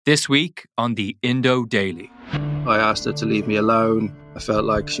This week on the Indo Daily. I asked her to leave me alone. I felt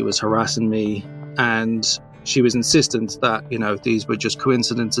like she was harassing me, and she was insistent that, these were just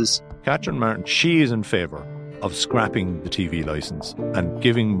coincidences. Catherine Martin, she is in favour of scrapping the TV licence and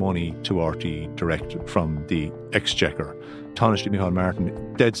giving money to RTÉ direct from the Exchequer. Taoiseach Micheál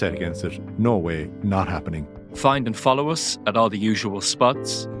Martin, dead set against it. No way, not happening. Find and follow us at all the usual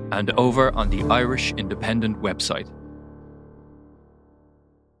spots and over on the Irish Independent website.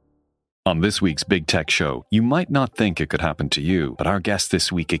 On this week's Big Tech Show, you might not think it could happen to you, but our guest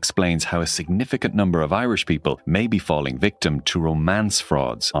this week explains how a significant number of Irish people may be falling victim to romance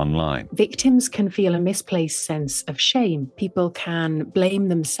frauds online. Victims can feel a misplaced sense of shame. People can blame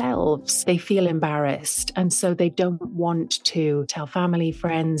themselves. They feel embarrassed, and so they don't want to tell family,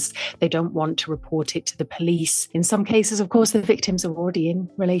 friends. They don't want to report it to the police. In some cases, of course, the victims are already in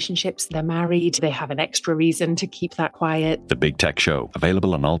relationships. They're married. They have an extra reason to keep that quiet. The Big Tech Show,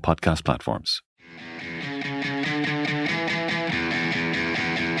 available on all podcast platforms.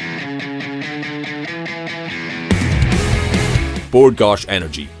 Bord Gáis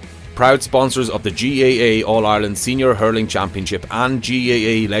Energy, proud sponsors of the GAA All-Ireland Senior Hurling Championship and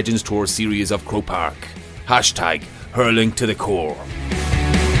GAA Legends Tour Series of Croke Park. # Hurling to the Core.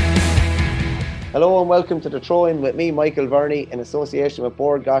 Hello and welcome to the Throw-In with me, Michael Verney, in association with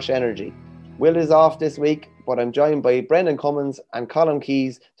Bord Gáis Energy. Will is off this week, but I'm joined by Brendan Cummins and Colin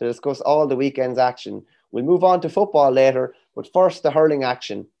Keys to discuss all the weekend's action. We'll move on to football later, but first the hurling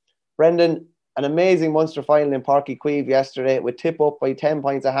action. Brendan, an amazing Munster final in Páirc Uí Chaoimh yesterday with Tip up by 10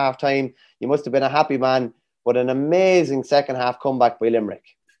 points at half-time. You must have been a happy man, but an amazing second-half comeback by Limerick.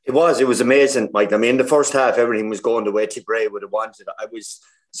 It was amazing, Mike. I mean, in the first half, everything was going the way Tipperary would have wanted. I was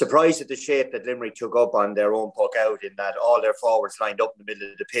surprised at the shape that Limerick took up on their own puck out, in that all their forwards lined up in the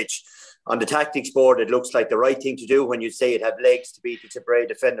middle of the pitch. On the tactics board, it looks like the right thing to do when you say it have legs to beat the Tipperary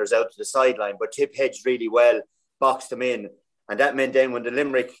defenders out to the sideline. But Tip hedged really well, boxed them in. And that meant then when the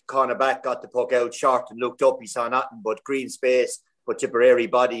Limerick cornerback got the puck out short and looked up, he saw nothing but green space, but Tipperary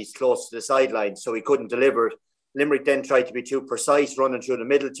bodies close to the sideline, so he couldn't deliver it. Limerick then tried to be too precise, running through the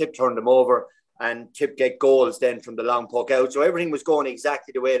middle. Tip turned them over, and Tip get goals then from the long puck out. So everything was going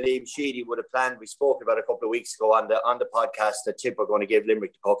exactly the way Liam Sheedy would have planned. We spoke about a couple of weeks ago on the podcast that Tip were going to give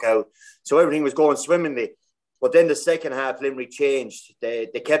Limerick the puck out. So everything was going swimmingly. But then the second half, Limerick changed. They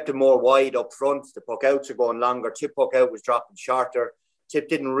kept it more wide up front. The puck outs are going longer. Tip puck out was dropping shorter. Tip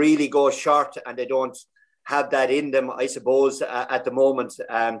didn't really go short, and they don't have that in them, I suppose, at the moment,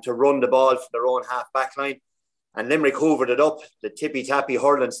 to run the ball from their own half back line. And Limerick hoovered it up. The tippy-tappy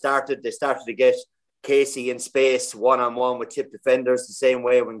hurling started. They started to get Casey in space, one-on-one with Tip defenders, the same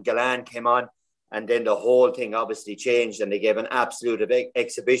way when Galan came on. And then the whole thing obviously changed, and they gave an absolute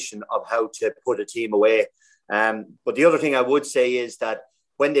exhibition of how to put a team away. But the other thing I would say is that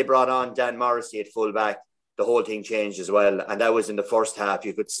when they brought on Dan Morrissey at fullback, the whole thing changed as well. And that was in the first half.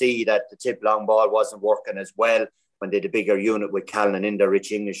 You could see that the Tip long ball wasn't working as well when they had a bigger unit with Callan in there.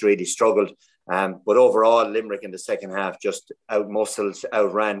 Rich English really struggled. But overall, Limerick in the second half just out-muscled,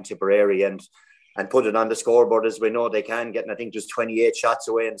 outran Tipperary and put it on the scoreboard as we know they can, getting, I think, just 28 shots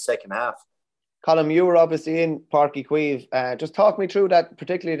away in the second half. Colin, you were obviously in Páirc Uí Chaoimh. Just talk me through that,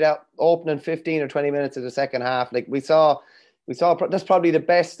 particularly that opening 15 or 20 minutes of the second half. Like we saw that's probably the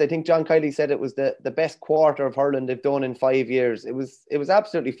best. I think John Kiley said it was the best quarter of hurling they've done in 5 years. It was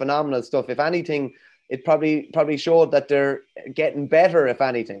absolutely phenomenal stuff. If anything, it probably showed that they're getting better, if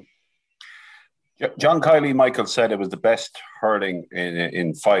anything. John Kiley, Michael, said it was the best hurling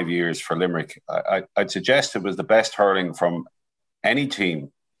in 5 years for Limerick. I'd suggest it was the best hurling from any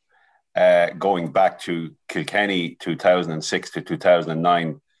team going back to Kilkenny 2006 to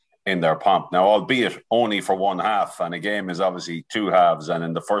 2009 in their pomp. Now, albeit only for one half, and a game is obviously two halves, and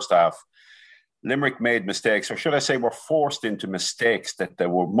in the first half, Limerick made mistakes, or should I say were forced into mistakes that they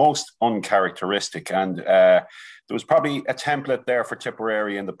were most uncharacteristic. And there was probably a template there for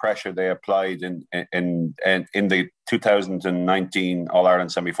Tipperary and the pressure they applied in the 2019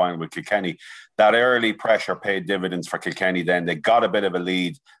 All-Ireland semi-final with Kilkenny. That early pressure paid dividends for Kilkenny then. They got a bit of a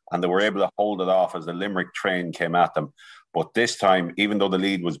lead and they were able to hold it off as the Limerick train came at them. But this time, even though the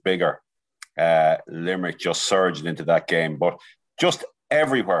lead was bigger, Limerick just surged into that game. But just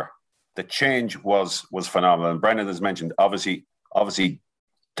everywhere, the change was phenomenal. And Brendan has mentioned, obviously,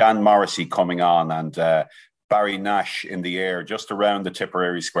 Dan Morrissey coming on and Barry Nash in the air just around the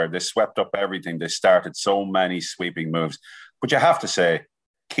Tipperary square. They swept up everything. They started so many sweeping moves. But you have to say,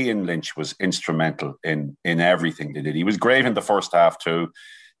 Cian Lynch was instrumental in everything they did. He was great in the first half too.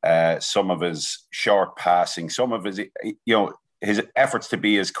 Some of his short passing, some of his, his efforts to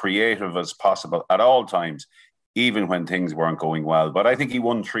be as creative as possible at all times. even when things weren't going well. But I think he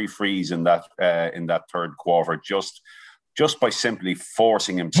won 3 frees in that third quarter just by simply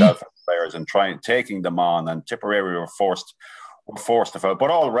forcing himself on players and taking them on. And Tipperary were forced to foul. But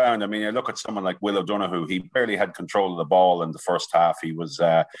all around, I mean, you look at someone like Will O'Donoghue. He barely had control of the ball in the first half. He was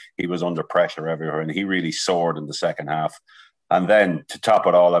under pressure everywhere, and he really soared in the second half. And then to top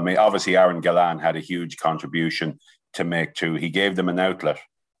it all, I mean, obviously Aaron Gillane had a huge contribution to make too. He gave them an outlet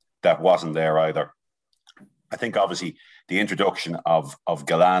that wasn't there either. I think obviously the introduction of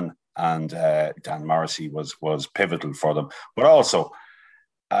Gillane and Dan Morrissey was pivotal for them, but also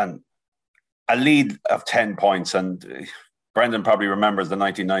a lead of 10 points. And Brendan probably remembers the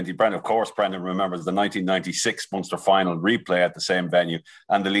 1990. Brendan remembers the 1996 Munster final replay at the same venue,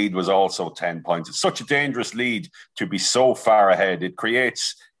 and the lead was also 10 points. It's such a dangerous lead to be so far ahead. It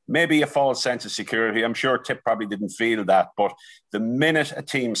creates maybe a false sense of security. I'm sure Tip probably didn't feel that, but the minute a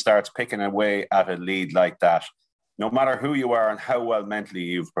team starts picking away at a lead like that, no matter who you are and how well mentally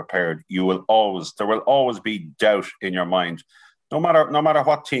you've prepared, there will always be doubt in your mind. No matter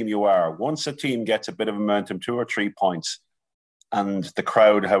what team you are, once a team gets a bit of momentum, 2 or 3 points, and the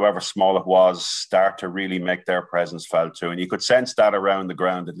crowd, however small it was, start to really make their presence felt too. And you could sense that around the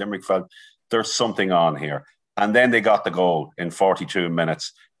ground that Limerick felt there's something on here. And then they got the goal in 42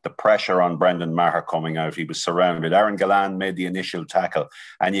 minutes. The pressure on Brendan Maher coming out. He was surrounded. Aaron Gillane made the initial tackle.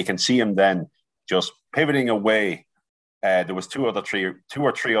 And you can see him then just pivoting away. There was two or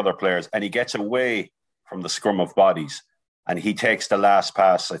three other players, and he gets away from the scrum of bodies, and he takes the last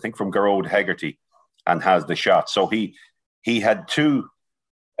pass, I think, from Gearóid Hegarty, and has the shot. So he had 2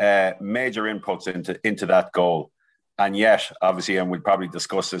 major inputs into that goal, and yet, obviously, and we'll probably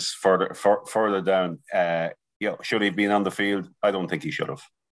discuss this further down. Should he have been on the field? I don't think he should have.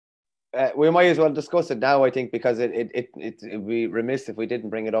 We might as well discuss it now, I think, because it'd be remiss if we didn't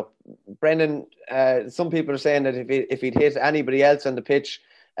bring it up. Brendan, some people are saying that if he'd hit anybody else on the pitch,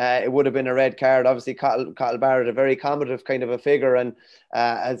 it would have been a red card. Obviously, Cathal Barrett, a very combative kind of a figure, and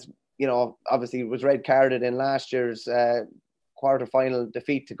as you know, obviously was red carded in last year's quarter-final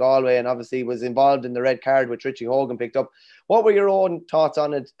defeat to Galway, and obviously was involved in the red card which Richie Hogan picked up. What were your own thoughts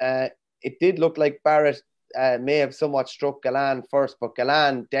on it? It did look like Barrett may have somewhat struck Gillane first, but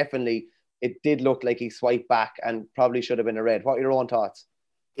Gillane definitely, it did look like he swiped back and probably should have been a red. What are your own thoughts?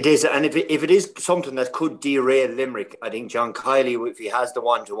 It is, and if it is something that could derail Limerick, I think John Kiely, if he has the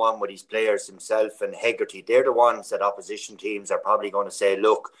one-to-one with his players himself and Hegarty, they're the ones that opposition teams are probably going to say,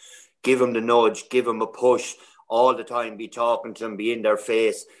 look, give him the nudge, give him a push all the time, be talking to him, be in their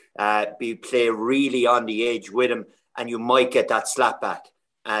face, play really on the edge with him, and you might get that slap back.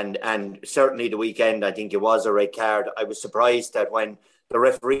 And certainly the weekend, I think it was a red card. I was surprised that when the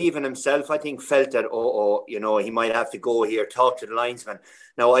referee, even himself, I think felt that, he might have to go here, talk to the linesman.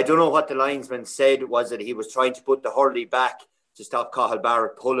 Now, I don't know what the linesman said, was that he was trying to put the hurley back to stop Cathal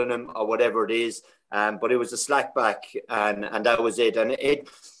Barrett pulling him or whatever it is. But it was a slack back and that was it. And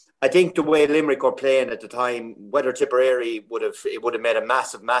I think the way Limerick were playing at the time, whether Tipperary would have made a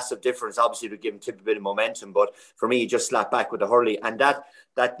massive, massive difference. Obviously, it would give him Tip a bit of momentum, but for me, he just slapped back with the hurley. And that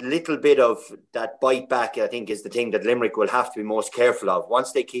little bit of that bite back, I think, is the thing that Limerick will have to be most careful of.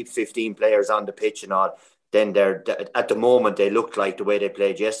 Once they keep 15 players on the pitch and all, then they're at the moment they looked like the way they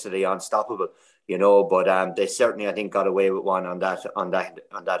played yesterday, unstoppable. But they certainly, I think, got away with one on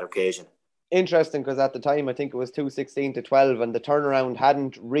that occasion. Interesting, because at the time I think it was 2-16-12 and the turnaround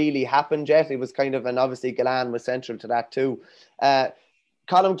hadn't really happened yet. It was kind of, and obviously Gillane was central to that too.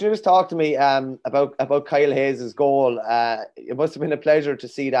 Colin, could you just talk to me about Kyle Hayes' goal? It must have been a pleasure to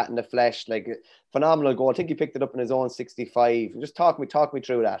see that in the flesh, like phenomenal goal. I think he picked it up in his own 65. Just talk me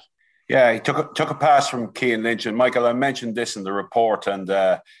through that. Yeah, he took a pass from Cian Lynch, and Michael, I mentioned this in the report, and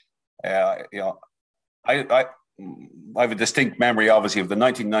I have a distinct memory, obviously, of the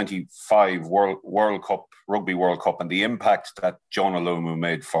 1995 Rugby World Cup and the impact that Jonah Lomu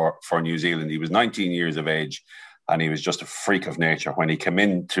made for New Zealand. He was 19 years of age, and he was just a freak of nature when he came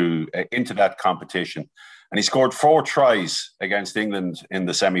into that competition. And he scored 4 tries against England in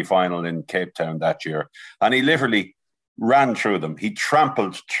the semi-final in Cape Town that year. And he literally ran through them. He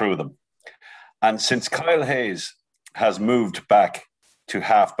trampled through them. And since Kyle Hayes has moved back to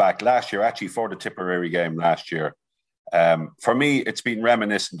half-back last year, actually for the Tipperary game last year, for me, it's been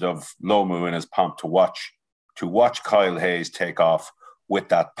reminiscent of Lomu in his pomp to watch Kyle Hayes take off with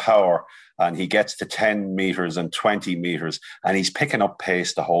that power, and he gets to 10 metres and 20 metres, and he's picking up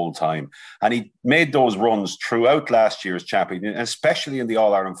pace the whole time. And he made those runs throughout last year's champion, especially in the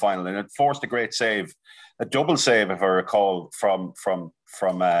All-Ireland final, and it forced a great save, a double save, if I recall, from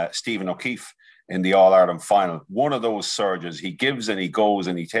Stephen O'Keefe in the All-Ireland final. One of those surges, he gives and he goes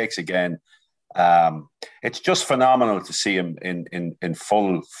and he takes again. It's just phenomenal to see him in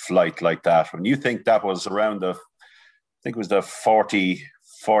full flight like that. When you think that was around I think it was the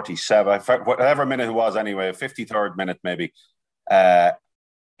 47, whatever minute it was anyway, 53rd minute maybe,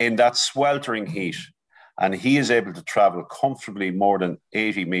 in that sweltering heat, and he is able to travel comfortably more than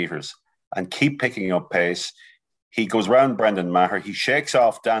 80 metres and keep picking up pace. He goes round Brendan Maher. He shakes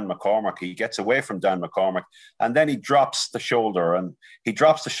off Dan McCormack. He gets away from Dan McCormack. And then he drops the shoulder. And he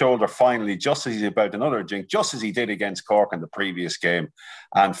drops the shoulder finally, just as he's about another jink, just as he did against Cork in the previous game,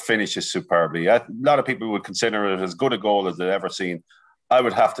 and finishes superbly. A lot of people would consider it as good a goal as they've ever seen. I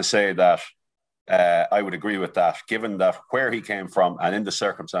would have to say that I would agree with that, given that where he came from and in the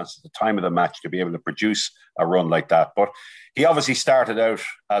circumstances, the time of the match, to be able to produce a run like that. But he obviously started out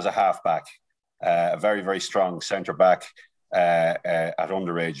as a halfback. A very, very strong centre-back at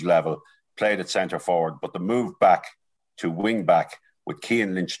underage level, played at centre-forward, but the move back to wing-back with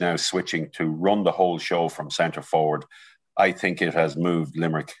Cian Lynch now switching to run the whole show from centre-forward, I think it has moved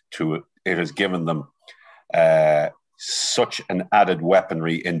Limerick it has given them such an added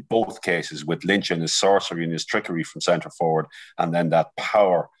weaponry in both cases, with Lynch and his sorcery and his trickery from centre-forward, and then that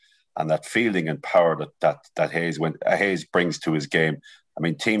power and that fielding and power that Hayes brings to his game. I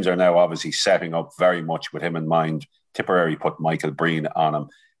mean, teams are now obviously setting up very much with him in mind. Tipperary put Michael Breen on him.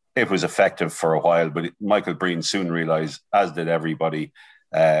 It was effective for a while, but Michael Breen soon realised, as did everybody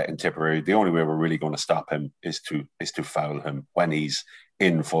in Tipperary, the only way we're really going to stop him is to foul him when he's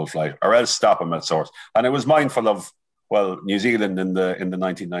in full flight, or else stop him at source. And I was mindful of, New Zealand in the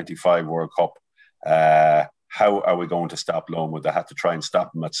 1995 World Cup. How are we going to stop Loamwood? They had to try and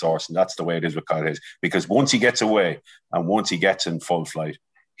stop him at source, and that's the way it is with Kyle Hayes. Because once he gets away and once he gets in full flight,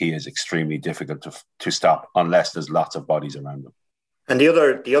 he is extremely difficult to stop unless there's lots of bodies around him. And the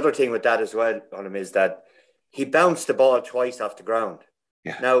other thing with that as well on him is that he bounced the ball twice off the ground.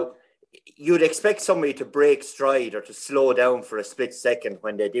 Yeah. Now, you'd expect somebody to break stride or to slow down for a split second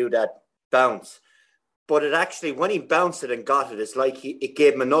when they do that bounce. But it actually, when he bounced it and got it, it's like it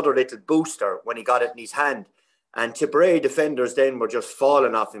gave him another little booster when he got it in his hand. And Tipperary defenders then were just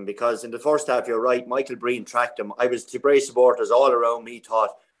falling off him, because in the first half, you're right, Michael Breen tracked him. Tipperary supporters all around me thought,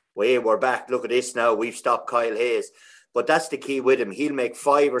 well, we're back. Look at this now. We've stopped Kyle Hayes. But that's the key with him. He'll make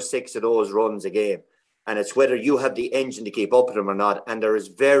 5 or 6 of those runs a game. And it's whether you have the engine to keep up with him or not. And there is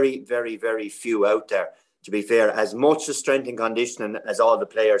very, very, very few out there, to be fair. As much as strength and conditioning as all the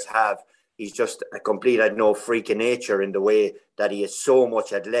players have, he's just a complete, freak of nature in the way that he has so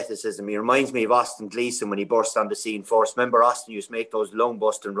much athleticism. He reminds me of Austin Gleeson when he burst on the scene first. Remember, Austin used to make those long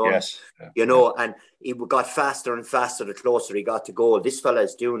busting runs, yes. And he got faster and faster the closer he got to goal. This fella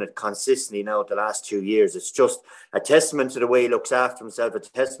is doing it consistently now the last 2 years. It's just a testament to the way he looks after himself, a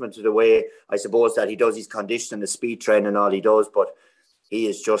testament to the way, I suppose, that he does his conditioning, the speed training and all he does. But he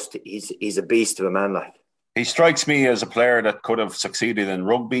is just, he's a beast of a man, like. He strikes me as a player that could have succeeded in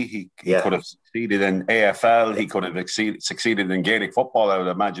rugby. He could have succeeded in AFL. He could have succeeded in Gaelic football, I would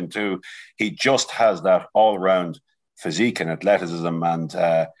imagine, too. He just has that all-round physique and athleticism, and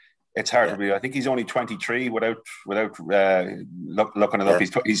it's hard to believe. I think he's only 23 without looking it up.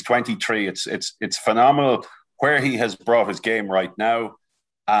 He's 23. It's phenomenal where he has brought his game right now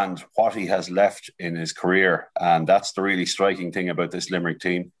and what he has left in his career. And that's the really striking thing about this Limerick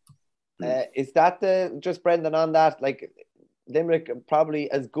team. Is that just Brendan on that? Like, Limerick probably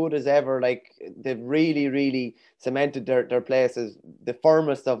as good as ever. Like, they've really, really cemented their place as the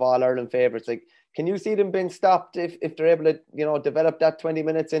firmest of all Ireland favourites. Like, can you see them being stopped if they're able to, develop that 20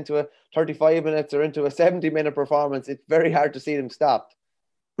 minutes into a 35 minutes or into a 70-minute performance? It's very hard to see them stopped.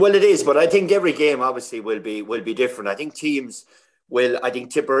 Well, it is, but I think every game obviously will be different. I think teams will. I think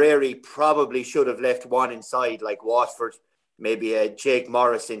Tipperary probably should have left one inside, like Waterford. Maybe a Jake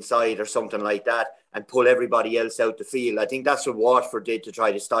Morris inside or something like that, and pull everybody else out the field. I think that's what Waterford did to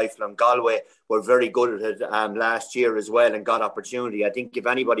try to stifle them. Galway were very good at it last year as well and got opportunity. I think if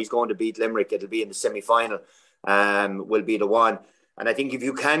anybody's going to beat Limerick, it'll be in the semi-final, will be the one. And I think if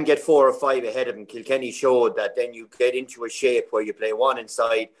you can get 4 or 5 ahead of them, Kilkenny showed that then you get into a shape where you play one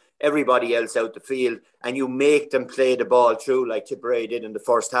inside, everybody else out the field, and you make them play the ball through like Tipperary did in the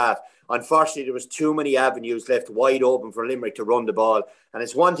first half. Unfortunately, there was too many avenues left wide open for Limerick to run the ball. And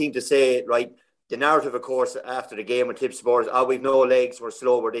it's one thing to say, right, the narrative, of course, after the game with Tip supporters, we've no legs, we're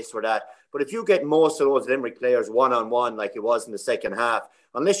slow, we're this, we're that. But if you get most of those Limerick players one-on-one like it was in the second half,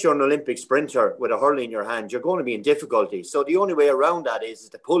 unless you're an Olympic sprinter with a hurley in your hand, you're going to be in difficulty. So the only way around that is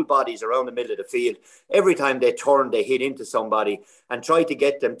to pull bodies around the middle of the field. Every time they turn, they hit into somebody and try to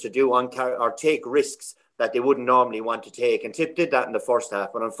get them to do or take risks that they wouldn't normally want to take. And Tip did that in the first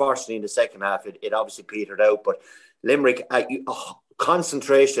half, but unfortunately in the second half, it obviously petered out. But Limerick,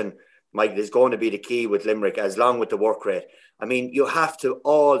 concentration Mike, is going to be the key with Limerick, as long with the work rate. I mean, you have to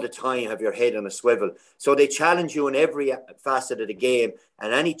all the time have your head on a swivel. So they challenge you in every facet of the game,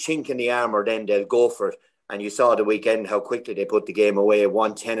 and any chink in the armour, then they'll go for it. And you saw the weekend how quickly they put the game away.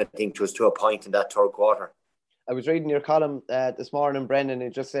 1-10, I think, was to a point in that third quarter. I was reading your column this morning, Brendan,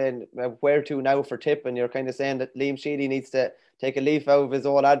 and just saying where to now for Tip, and you're kind of saying that Liam Sheedy needs to take a leaf out of his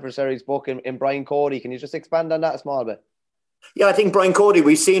old adversary's book in Brian Cody. Can you just expand on that a small bit? Yeah, I think Brian Cody,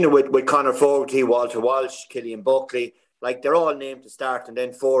 we've seen it with Conor Fogarty, Walter Walsh, Killian Buckley. Like, they're all named to start, and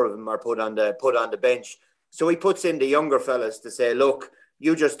then 4 of them are put on the bench. So he puts in the younger fellas to say, look,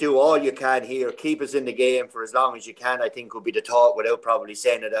 you just do all you can here, keep us in the game for as long as you can, I think would be the thought, without probably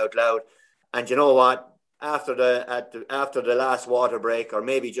saying it out loud. And you know what? After the last water break, or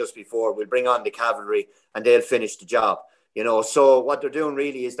maybe just before, we'll bring on the cavalry and they'll finish the job. You know, so what they're doing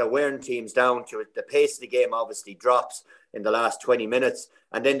really is they're wearing teams down to it. The pace of the game obviously drops in the last 20 minutes,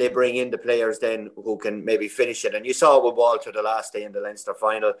 and then they bring in the players then who can maybe finish it. And you saw with Walter the last day in the Leinster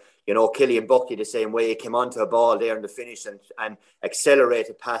final, you know, Killian Buckley the same way. He came onto a ball there in the finish and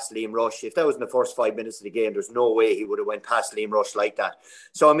accelerated past Liam Rush. If that was in the first 5 minutes of the game, there's no way he would have went past Liam Rush like that.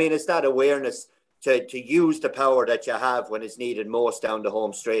 So, I mean, it's that awareness to use the power that you have when it's needed most down the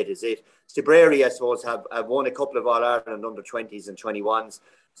home straight. Is it? Tipperary, I suppose, have won a couple of All-Ireland under-20s and 21s.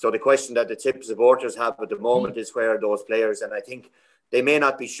 So the question that the Tip supporters have at the moment is, where are those players? And I think they may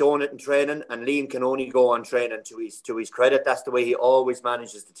not be showing it in training, and Liam can only go on training to his credit. That's the way he always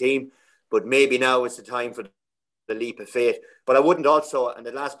manages the team. But maybe now is the time for the leap of faith. But I wouldn't also, and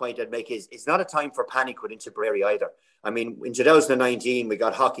the last point I'd make is, it's not a time for panic within Tipperary either. I mean, in 2019, we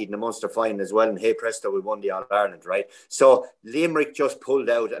got hockeyed in the Munster final as well, and hey presto, we won the All-Ireland, right? So Limerick just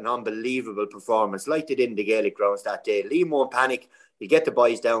pulled out an unbelievable performance, like they did in the Gaelic grounds that day. Liam won't panic. You get the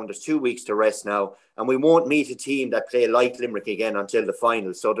boys down. There's 2 weeks to rest now, and we won't meet a team that play like Limerick again until the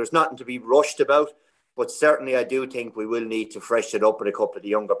final. So there's nothing to be rushed about, but certainly I do think we will need to freshen it up with a couple of the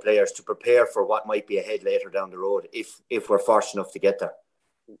younger players to prepare for what might be ahead later down the road, if we're fortunate enough to get there.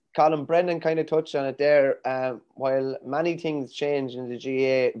 Colin, Brendan kind of touched on it there. While many things change in the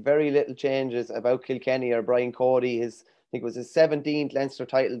GAA, very little changes about Kilkenny or Brian Cody. I think it was his 17th Leinster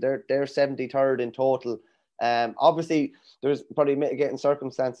title. They're 73rd in total. Obviously, there's probably mitigating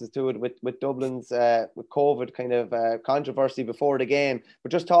circumstances to it with Dublin's with COVID kind of controversy before the game.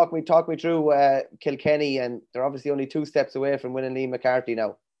 But just talk me through Kilkenny, and they're obviously only 2 steps away from winning Liam McCarthy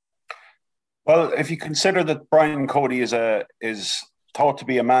now. Well, if you consider that Brian Cody is thought to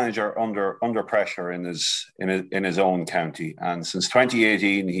be a manager under pressure in his own county, and since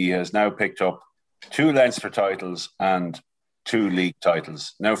 2018 he has now picked up 2 Leinster titles and 2 league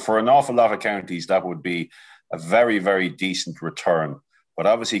titles. Now, for an awful lot of counties, that would be a very, very decent return. But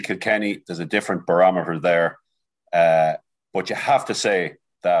obviously Kilkenny, there's a different barometer there. But you have to say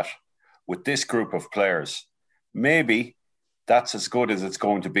that with this group of players, maybe that's as good as it's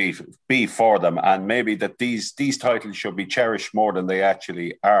going to be for them. And maybe that these titles should be cherished more than they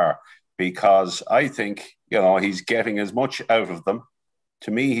actually are, because I think, you know, he's getting as much out of them.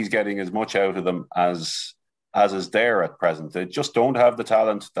 To me, he's getting as much out of them as is there at present. They just don't have the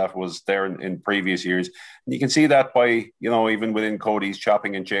talent that was there in previous years. And you can see that by, you know, even within Cody's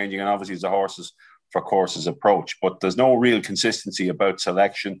chopping and changing, and obviously the horses for courses approach, but there's no real consistency about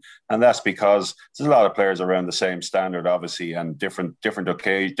selection, and that's because there's a lot of players around the same standard, obviously, and different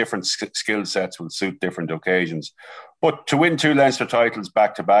skill sets will suit different occasions. But to win 2 Leinster titles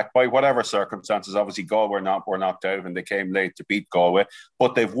back to back, by whatever circumstances, obviously Galway were knocked out and they came late to beat Galway,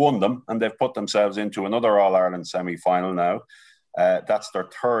 but they've won them and they've put themselves into another All-Ireland semi-final now. That's their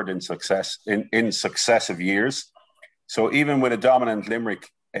 3rd in successive years. So even with a dominant Limerick,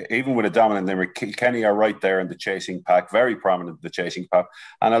 Kilkenny are right there in the chasing pack, very prominent in the chasing pack,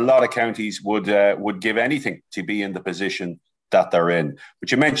 and a lot of counties would give anything to be in the position that they're in. But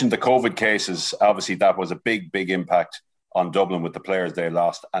you mentioned the COVID cases. Obviously, that was a big impact on Dublin with the players they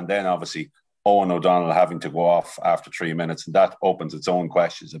lost, and then obviously Owen O'Donnell having to go off after 3 minutes, and that opens its own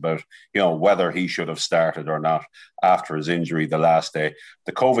questions about, you know, whether he should have started or not after his injury the last day.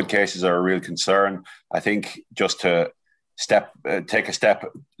 The COVID cases are a real concern. I think just to take a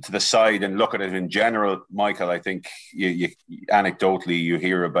step to the side and look at it in general, Michael, I think you anecdotally you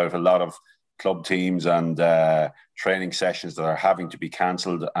hear about a lot of club teams and training sessions that are having to be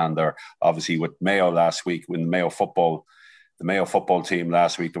cancelled, and they're obviously with Mayo last week, when the Mayo football team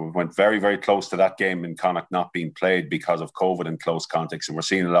last week, that went very, very close to that game in Connacht not being played because of COVID and close context, and we're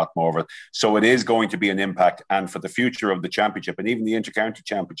seeing a lot more of it. So it is going to be an impact, and for the future of the championship and even the Intercounty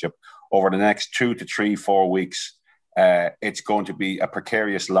Championship over the next 2 to 3, 4 weeks, it's going to be a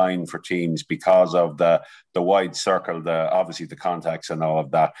precarious line for teams because of the wide circle, obviously the contacts and all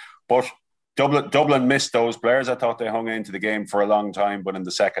of that. But Dublin missed those players. I thought they hung into the game for a long time, but in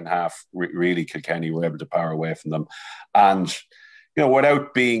the second half, really Kilkenny were able to power away from them. And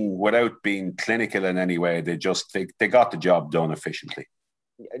without being clinical in any way, they got the job done efficiently.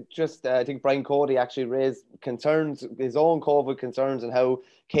 I think Brian Cody actually raised concerns, his own COVID concerns, and how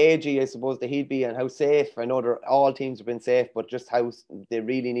cagey I suppose that he'd be, and how safe. I know all teams have been safe, but just how they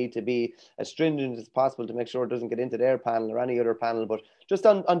really need to be as stringent as possible to make sure it doesn't get into their panel or any other panel. But just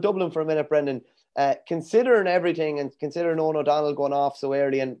on Dublin for a minute, Brendan, considering everything and considering Owen O'Donnell going off so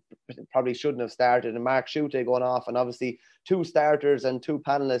early and probably shouldn't have started, and Mark Schutte going off, and obviously 2 starters and 2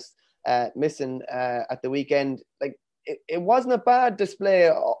 panellists missing at the weekend, like, it wasn't a bad display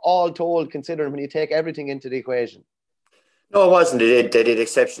all told, considering when you take everything into the equation. No, it wasn't. They did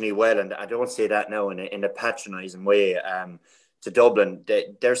exceptionally well, and I don't say that now in a patronising way to Dublin.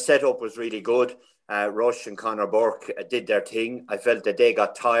 Their setup was really good. Rush and Conor Burke did their thing. I felt that they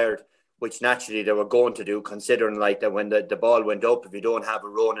got tired, which naturally they were going to do, considering like that when the ball went up, if you don't have a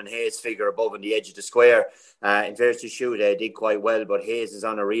Ronan Hayes figure above on the edge of the square, in fairness to Schutte, they did quite well, but Hayes is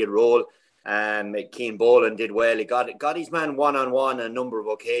on a real roll. Keane Boland did well. He got his man one-on-one on a number of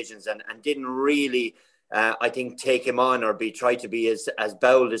occasions and didn't really, I think, take him on or try to be as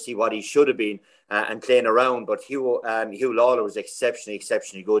bold as what he should have been and playing around. But Hugh Lawler was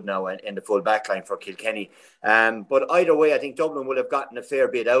exceptionally good now in the full back line for Kilkenny. But either way, I think Dublin would have gotten a fair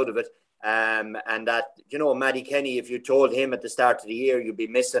bit out of it. And that, Matty Kenny, if you told him at the start of the year you'd be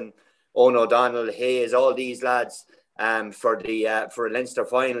missing Owen O'Donnell, Hayes, all these lads for a Leinster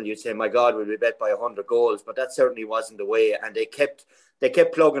final, you'd say, my God, we'll be bet by 100 goals. But that certainly wasn't the way, and they kept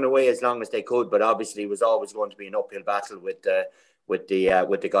plugging away as long as they could. But obviously, it was always going to be an uphill battle with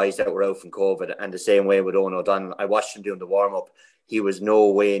the guys that were out from COVID. And the same way with Owen O'Donnell. I watched him doing the warm up. He was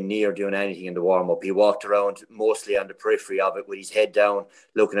no way near doing anything in the warm up. He walked around mostly on the periphery of it with his head down,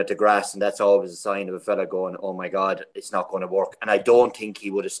 looking at the grass, and that's always a sign of a fella going, "Oh my God, it's not going to work." And I don't think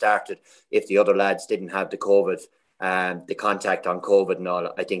he would have started if the other lads didn't have the COVID. The contact on COVID and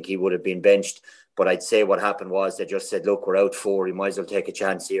all. I think he would have been benched. But I'd say what happened was they just said, look, we're out 4. We might as well take a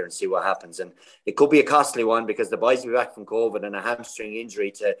chance here and see what happens. And it could be a costly one because the boys will be back from COVID, and a hamstring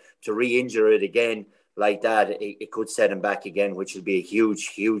injury to re-injure it again like that, it could set him back again, which will be a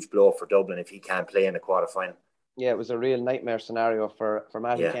huge blow for Dublin if he can't play in the quarterfinal. Yeah, it was a real nightmare scenario for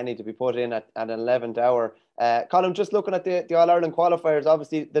Matty Kenny to be put in at an 11th hour. Colin, just looking at the All-Ireland qualifiers,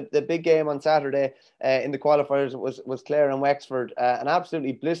 obviously the big game on Saturday in the qualifiers was Clare and Wexford. An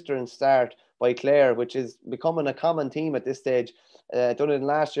absolutely blistering start by Clare, which is becoming a common theme at this stage. Done it in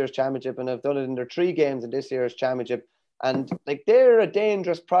last year's championship and have done it in their 3 games in this year's championship. And like, they're a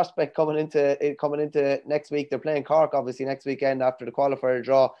dangerous prospect coming into next week. They're playing Cork obviously next weekend after the qualifier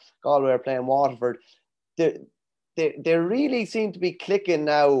draw. Galway are playing Waterford. They really seem to be clicking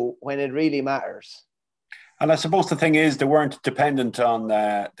now when it really matters. And I suppose the thing is, they weren't dependent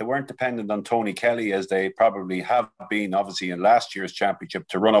on Tony Kelly as they probably have been, obviously, in last year's championship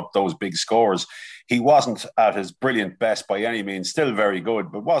to run up those big scores. He wasn't at his brilliant best by any means, still very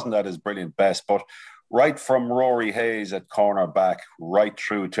good, but wasn't at his brilliant best. But right from Rory Hayes at cornerback, right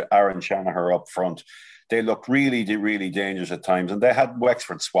through to Aaron Shanahan up front, they looked really dangerous at times, and they had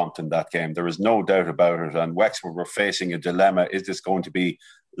Wexford swamped in that game. There is no doubt about it. And Wexford were facing a dilemma. Is this going to be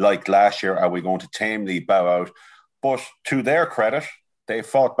like last year? Are we going to tamely bow out? But to their credit, they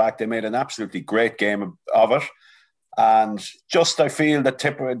fought back. They made an absolutely great game of it. And just, I feel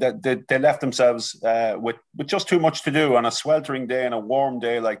that they left themselves with just too much to do on a sweltering day and a warm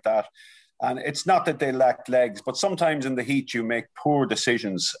day like that. And it's not that they lacked legs, but sometimes in the heat you make poor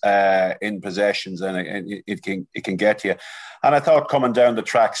decisions in possessions, and it can get you. And I thought coming down the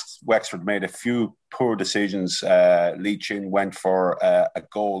tracks, Wexford made a few poor decisions. Lee Chin went for a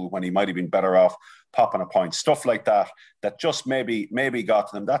goal when he might have been better off popping a point. Stuff like that just maybe got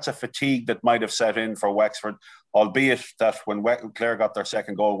to them. That's a fatigue that might have set in for Wexford, albeit that when Clare got their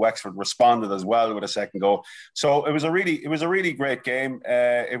second goal, Wexford responded as well with a second goal. So it was a really great game.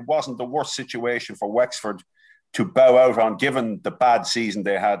 It wasn't the worst situation for Wexford to bow out on, given the bad season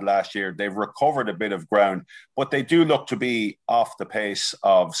they had last year. They've recovered a bit of ground, but they do look to be off the pace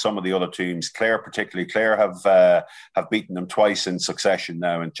of some of the other teams. Clare, particularly, Clare have beaten them twice in succession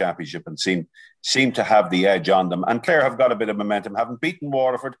now in championship and seem to have the edge on them. And Clare have got a bit of momentum, having beaten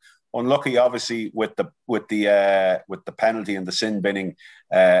Waterford. Unlucky, obviously, with the penalty and the sin binning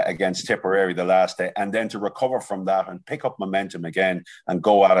against Tipperary the last day, and then to recover from that and pick up momentum again and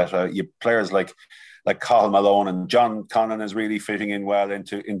go at it. You players like Cathal Malone and John Connon is really fitting in well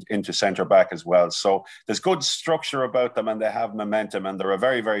into centre back as well. So there's good structure about them, and they have momentum, and they're a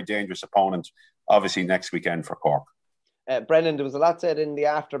very, very dangerous opponent, obviously, next weekend for Cork. Brennan, there was a lot said in the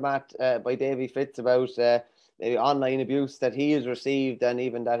aftermath by Davy Fitz about maybe online abuse that he has received, and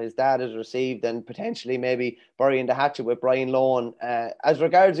even that his dad has received, and potentially maybe burying the hatchet with Brian Lohan. As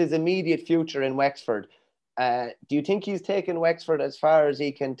regards his immediate future in Wexford, do you think he's taken Wexford as far as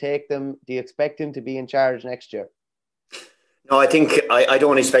he can take them? Do you expect him to be in charge next year? No, I think I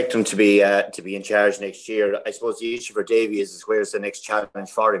don't expect him to be in charge next year. I suppose the issue for Davy is where's the next challenge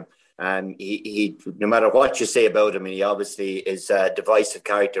for him. He no matter what you say about him, and he obviously is a divisive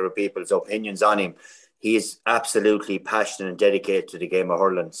character with people's opinions on him. He is absolutely passionate and dedicated to the game of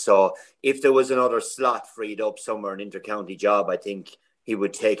hurling. So if there was another slot freed up somewhere, an intercounty job, I think he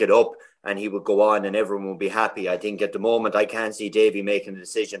would take it up and he would go on and everyone would be happy. I think at the moment I can't see Davy making a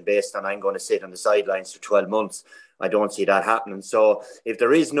decision based on I'm going to sit on the sidelines for 12 months. I don't see that happening. So if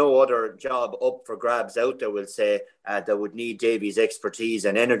there is no other job up for grabs out there, we'll say, that would need Davy's expertise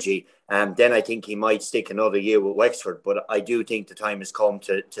and energy, then I think he might stick another year with Wexford. But I do think the time has come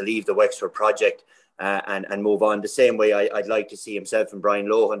to leave the Wexford project and move on. The same way I'd like to see himself and Brian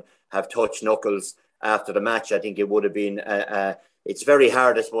Lohan have touched knuckles after the match. I think it would have been, it's very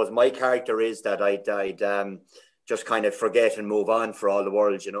hard, I suppose. My character is that I'd just kind of forget and move on for all the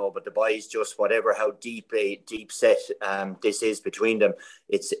world, you know. But the boys, just whatever, how deep set this is between them,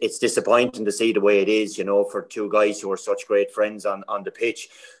 it's disappointing to see the way it is, you know, for two guys who are such great friends on the pitch.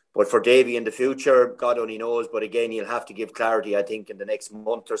 But for Davy in the future, God only knows. But again, he'll have to give clarity, I think, in the next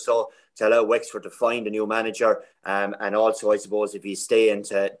month or so to allow Wexford to find a new manager. And also, I suppose, if he's staying,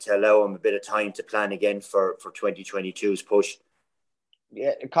 to allow him a bit of time to plan again for 2022's push.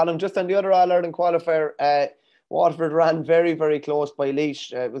 Yeah, Colin, just on the other All-Ireland qualifier, Waterford ran very, very close by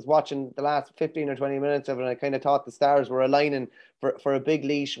Laois. I was watching the last 15 or 20 minutes of it, and I kind of thought the stars were aligning for a big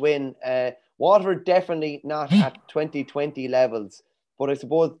Laois win. Waterford definitely not at 2020 levels, but I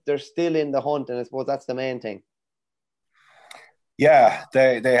suppose they're still in the hunt, and I suppose that's the main thing. Yeah,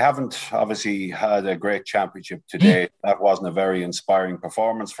 they haven't obviously had a great championship today. That wasn't a very inspiring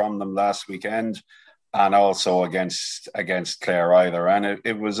performance from them last weekend, and also against Clare either. And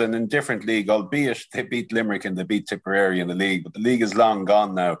it was an indifferent league, albeit they beat Limerick and they beat Tipperary in the league, but the league is long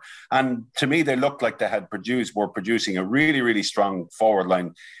gone now. And to me, they looked like they were producing a really, really strong forward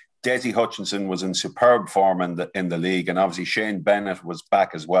line. Desi Hutchinson was in superb form in the league, and obviously Shane Bennett was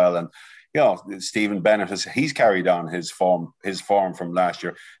back as well. And you know, Stephen Bennett he's carried on his form from last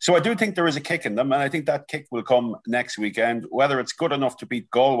year. So I do think there is a kick in them, and I think that kick will come next weekend. Whether it's good enough to beat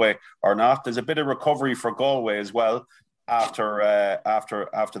Galway or not, there's a bit of recovery for Galway as well after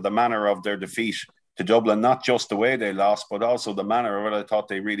the manner of their defeat to Dublin. Not just the way they lost, but also the manner of it. I thought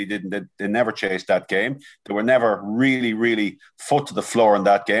they really didn't. They never chased that game. They were never really, really foot to the floor in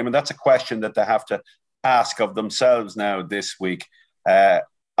that game, and that's a question that they have to ask of themselves now this week.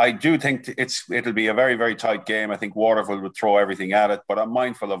 I do think it'll be a very, very tight game. I think Waterford would throw everything at it, but I'm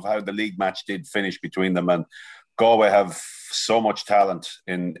mindful of how the league match did finish between them. And Galway have so much talent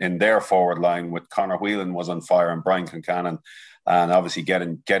in their forward line, with Conor Whelan was on fire and Brian Concannon, and obviously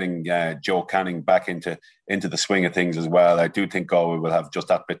getting Joe Canning back into the swing of things as well. I do think Galway will have just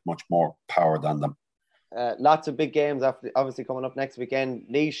that bit much more power than them. Lots of big games obviously coming up next weekend.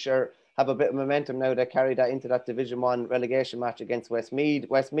 Laois have a bit of momentum now. They carry that into that Division 1 relegation match against Westmeath.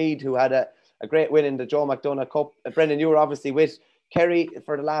 Westmeath, who had a great win in the Joe McDonagh Cup. Brendan, you were obviously with Kerry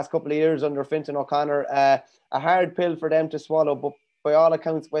for the last couple of years under Fintan O'Connor. A hard pill for them to swallow, but by all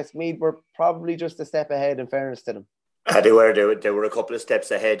accounts, Westmeath were probably just a step ahead, in fairness to them. They were a couple of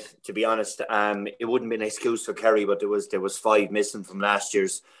steps ahead, to be honest. It wouldn't be an excuse for Kerry, but there was 5 missing from last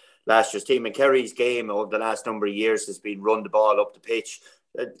year's team. And Kerry's game over the last number of years has been run the ball up the pitch.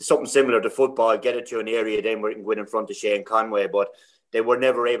 Something similar to football, get it to an area, then we can win in front of Shane Conway. But they were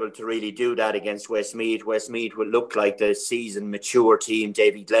never able to really do that against Westmeath. Westmeath would look like the seasoned, mature team.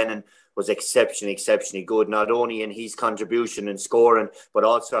 David Glennon was exceptionally good, not only in his contribution and scoring, but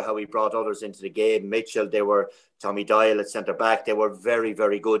also how he brought others into the game. Mitchell, Tommy Doyle at centre-back, they were very,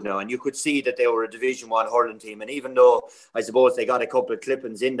 very good now. And you could see that they were a Division 1 hurling team. And even though, I suppose, they got a couple of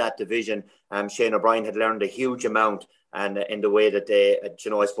clippings in that division, Shane O'Brien had learned a huge amount, and in the way that they,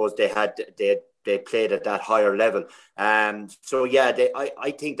 I suppose they played at that higher level. So yeah,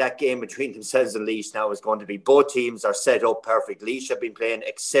 I think that game between themselves and Laois now is going to be, both teams are set up perfect. Laois have been playing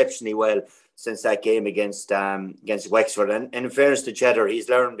exceptionally well since that game against Wexford. And in fairness to Cheddar, he's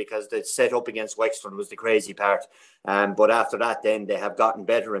learned, because the set up against Wexford was the crazy part. But after that, then they have gotten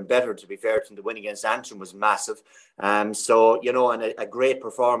better and better, to be fair to them. The win against Antrim was massive. So, you know, and a great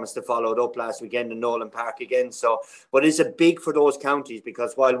performance to follow it up last weekend in Nolan Park again. So, but it's a big for those counties,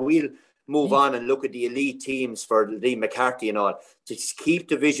 because while move on and look at the elite teams for Lee McCarthy and all, to keep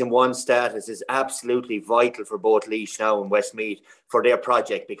Division 1 status is absolutely vital for both Laois now and Westmeath for their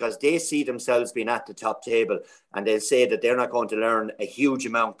project, because they see themselves being at the top table, and they'll say that they're not going to learn a huge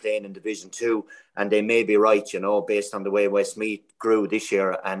amount playing in Division 2, and they may be right, you know, based on the way Westmeath grew this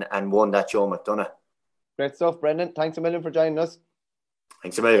year and won that Joe McDonagh. Great stuff, Brendan. Thanks a million for joining us.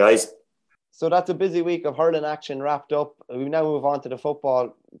 Thanks a million, guys. So that's a busy week of hurling action wrapped up. We now move on to the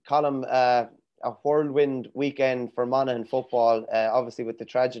football column. A whirlwind weekend for Monaghan football, obviously with the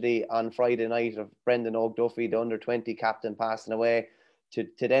tragedy on Friday night of Brendan O'Duffy, the under-20 captain, passing away, to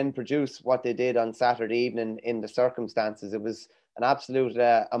then produce what they did on Saturday evening in the circumstances. It was an absolute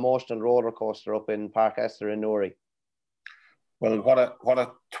emotional roller coaster up in Park Esther in Newry. Well, what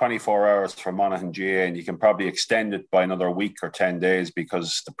a 24 hours for Monaghan GAA, and you can probably extend it by another week or 10 days,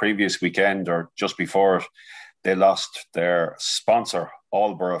 because the previous weekend or just before it, they lost their sponsor,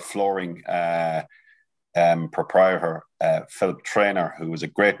 Allborough Flooring proprietor, Philip Traynor, who was a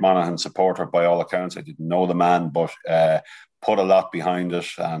great Monaghan supporter by all accounts. I didn't know the man, but put a lot behind it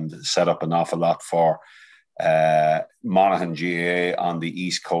and set up an awful lot for Monaghan GAA on the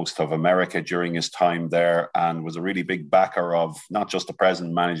east coast of America during his time there, and was a really big backer of not just the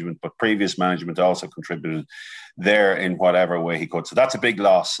present management, but previous management also contributed there in whatever way he could. So that's a big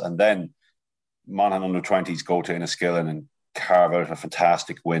loss. And then Monaghan under-20s go to Enniskillen and carve out a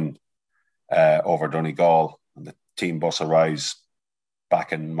fantastic win over Donegal. And the team bus arrives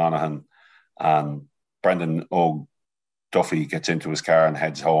back in Monaghan, and Brendan O'Duffy gets into his car and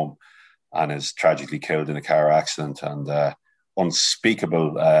heads home, and is tragically killed in a car accident. And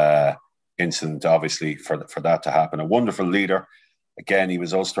unspeakable incident, obviously, for that to happen. A wonderful leader. Again, he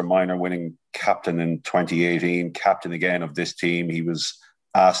was Ulster Minor winning captain in 2018, captain again of this team. He was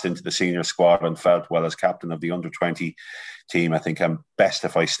asked into the senior squad and felt, well, as captain of the under-20 team, I think I'm best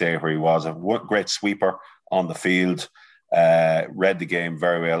if I stay where he was. A great sweeper on the field, read the game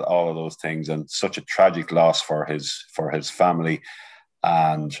very well, all of those things. And such a tragic loss for his family,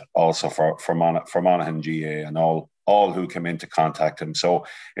 and also for Monaghan GAA and all who came in to contact him. So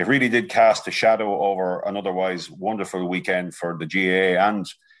it really did cast a shadow over an otherwise wonderful weekend for the GAA, and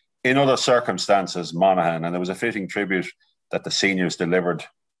in other circumstances, Monaghan. And there was a fitting tribute that the seniors delivered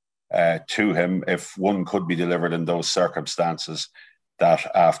to him, if one could be delivered in those circumstances, that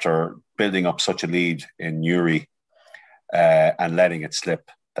after building up such a lead in Newry and letting it slip,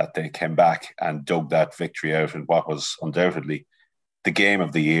 that they came back and dug that victory out in what was undoubtedly the game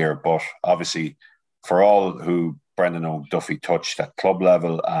of the year. But obviously, for all who Brendan O'Duffy touched at club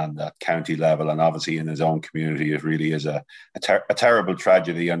level and at county level, and obviously in his own community, it really is a terrible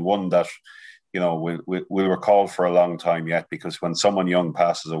tragedy, and one that, you know, we'll recall for a long time yet, because when someone young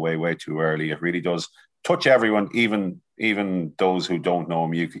passes away way too early, it really does touch everyone, even those who don't know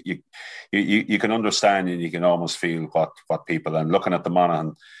him. You can understand, and you can almost feel what people, and looking at the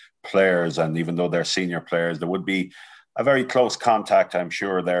Monaghan players, and even though they're senior players, there would be a very close contact, I'm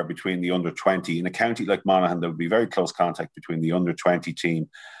sure, there between the under-20. In a county like Monaghan, there would be very close contact between the under-20 team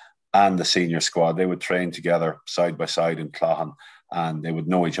and the senior squad. They would train together side by side in Cloughan, and they would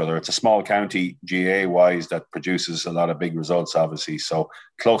know each other. It's a small county, GAA-wise, that produces a lot of big results, obviously, so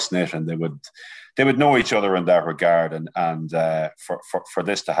close-knit, and they would know each other in that regard. And for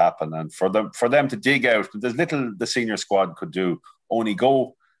this to happen, and for them to dig out, there's little the senior squad could do, only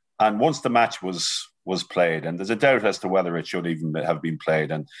go. And once the match was played, and there's a doubt as to whether it should even have been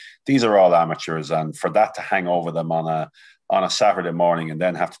played, and these are all amateurs, and for that to hang over them on a Saturday morning, and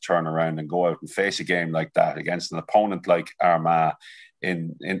then have to turn around and go out and face a game like that against an opponent like Armagh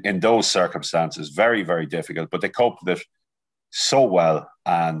in those circumstances, very, very difficult. But they coped with it so well,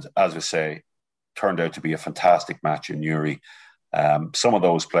 and as I say, turned out to be a fantastic match in Newry. Some of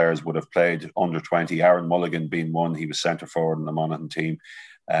those players would have played under 20, Aaron Mulligan being one. He was centre forward in the Monaghan team.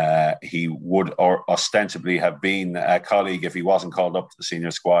 He would ostensibly have been a colleague if he wasn't called up to the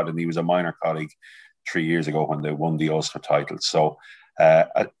senior squad, and he was a minor colleague 3 years ago when they won the Ulster title. So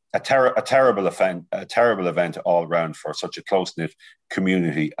a terrible event all round for such a close-knit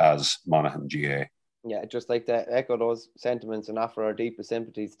community as Monaghan GAA. Yeah, I'd just like to echo those sentiments and offer our deepest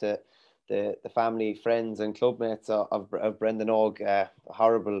sympathies to the family, friends and clubmates of Brendan Og.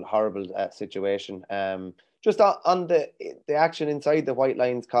 Horrible situation. Just on the action inside the White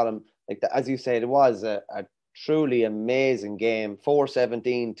Lions column, as you said, it was a truly amazing game.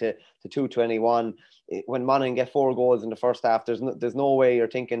 4-17 to 2-21. When Monaghan get 4 goals in the first half, there's no way you're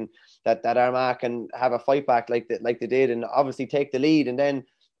thinking that Armagh can have a fight back like they did, and obviously take the lead. And then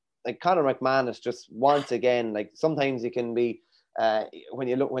Conor McManus just once again, sometimes he can be when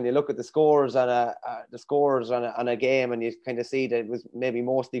you look at the scores on a game, and you kind of see that it was maybe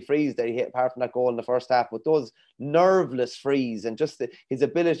mostly frees that he hit, apart from that goal in the first half. But those nerveless frees, and just his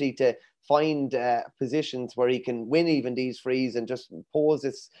ability to find positions where he can win even these frees and just pose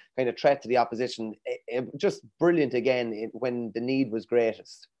this kind of threat to the opposition, just brilliant again when the need was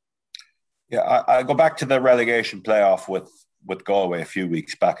greatest. Yeah, I go back to the relegation playoff with Galway a few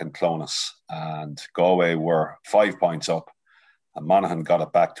weeks back in Clonus, and Galway were 5 points up, and Monaghan got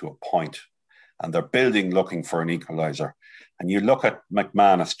it back to a point, and they're building, looking for an equaliser. And you look at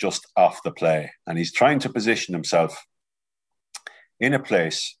McManus just off the play, and he's trying to position himself in a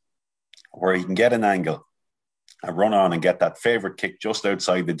place where he can get an angle and run on and get that favourite kick just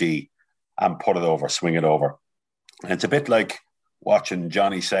outside the D and put it over, swing it over. And it's a bit like watching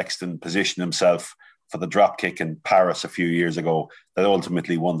Johnny Sexton position himself for the drop kick in Paris a few years ago that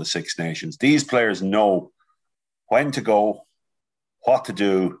ultimately won the Six Nations. These players know when to go, what to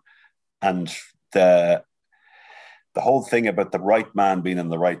do, and the whole thing about the right man being in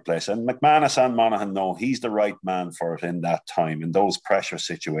the right place. And McManus and Monaghan know he's the right man for it in that time, in those pressure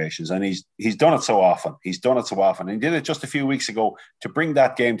situations. And he's done it so often. He's done it so often. And he did it just a few weeks ago to bring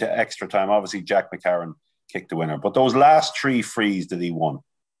that game to extra time. Obviously, Jack McCarron kicked the winner. But those last three frees that he won,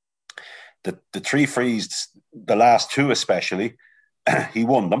 the three frees, the last two especially, he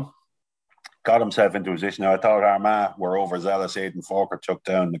won them. Got himself into a position. Now, I thought Armagh were overzealous. Aidan Falker took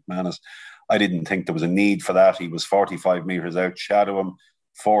down McManus. I didn't think there was a need for that. He was 45 metres out, shadow him,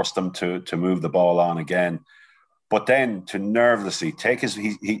 forced him to move the ball on again. But then to nervously take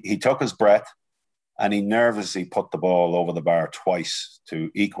he took his breath, and he nervously put the ball over the bar twice to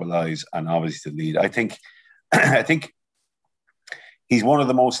equalise and obviously to lead. I think he's one of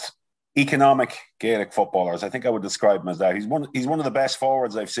the most economic Gaelic footballers. I think I would describe him as that. He's one of the best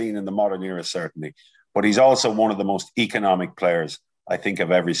forwards I've seen in the modern era, certainly. But he's also one of the most economic players I think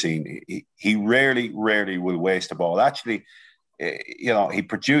I've ever seen. He rarely will waste a ball. Actually, he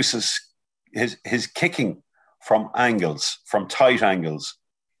produces his kicking from angles, from tight angles,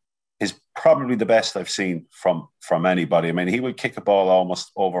 is probably the best I've seen from anybody. I mean, he would kick a ball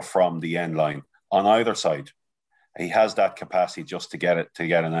almost over from the end line on either side. He has that capacity just to get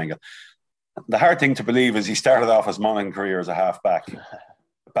an angle. The hard thing to believe is he started off his Monaghan career as a half-back.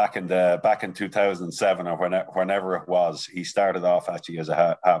 Back in 2007 or whenever it was, he started off actually as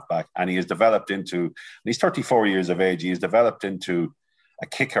a halfback, and he has developed into, he's 34 years of age, he has developed into a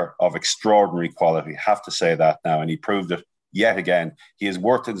kicker of extraordinary quality. Have to say that now, and he proved it yet again. He is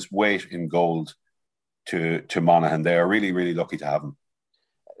worth his weight in gold to Monaghan. They are really, really lucky to have him.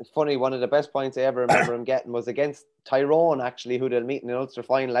 It's funny, one of the best points I ever remember him getting was against Tyrone, actually, who they'll meet in an Ulster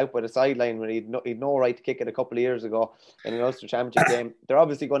final out by the sideline when he'd no right to kick it a couple of years ago in an Ulster Championship game. They're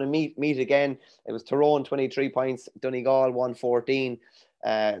obviously going to meet again. It was Tyrone 23 points, Donegal 114.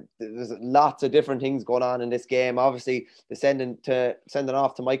 There's lots of different things going on in this game. Obviously, the sending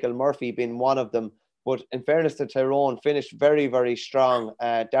off to Michael Murphy being one of them. But in fairness to Tyrone, finished very, very strong.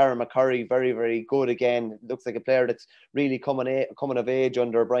 Darren McCurry, very, very good again. Looks like a player that's really coming of age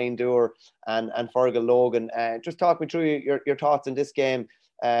under Brian Dewar and Fergal Logan. Just talk me through your thoughts on this game.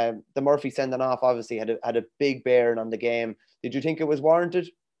 The Murphy sending off obviously had a big bearing on the game. Did you think it was warranted?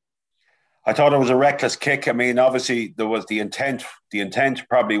 I thought it was a reckless kick. I mean, obviously there was the intent. The intent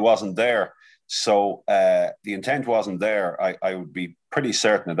probably wasn't there. So the intent wasn't there. I would be pretty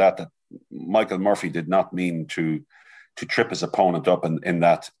certain of that Michael Murphy did not mean to trip his opponent up in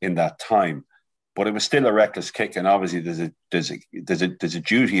that time, but it was still a reckless kick, and obviously there's a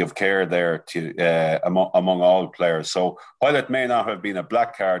duty of care there to among all players. So while it may not have been a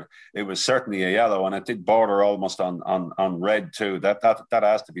black card, it was certainly a yellow, and it did border almost on red too. That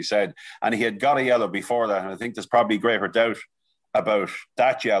has to be said. And he had got a yellow before that, and I think there's probably greater doubt about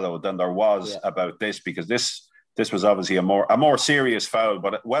that yellow than there was about this, because this was obviously a more serious foul.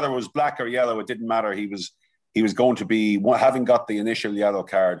 But whether it was black or yellow, it didn't matter. He was going to be, having got the initial yellow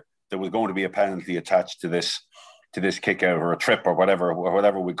card, there was going to be a penalty attached to this kick out, or a trip, or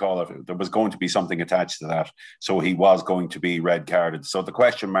whatever we call it. There was going to be something attached to that, so he was going to be red carded. So the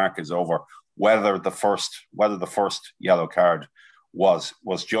question mark is over whether the first yellow card was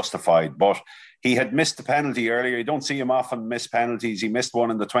justified. But he had missed the penalty earlier. You don't see him often miss penalties. He missed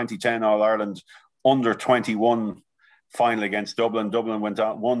one in the 2010 All-Ireland under 21 final against Dublin. Dublin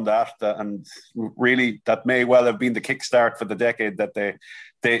won that, and really that may well have been the kickstart for the decade that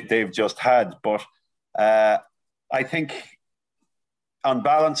they've just had. But I think on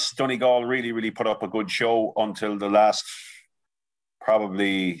balance, Donegal really put up a good show until the last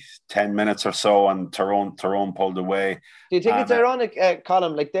probably 10 minutes or so, and Tyrone pulled away. Do you think it's ironic,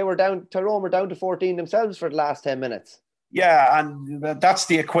 Colin? Like Tyrone were down to 14 themselves for the last 10 minutes. Yeah, and that's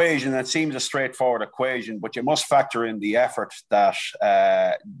the equation. It seems a straightforward equation, but you must factor in the effort that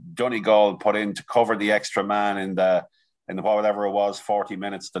Donegal put in to cover the extra man in whatever it was, 40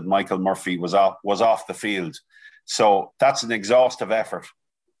 minutes that Michael Murphy was off the field. So that's an exhaustive effort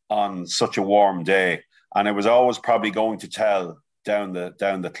on such a warm day, and it was always probably going to tell down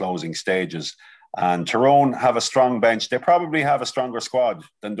the closing stages. And Tyrone have a strong bench. They probably have a stronger squad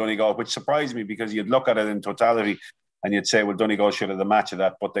than Donegal, which surprised me because you'd look at it in totality and you'd say, well, Donegal should have the match of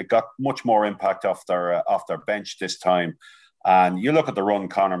that, but they got much more impact off their bench this time. And you look at the run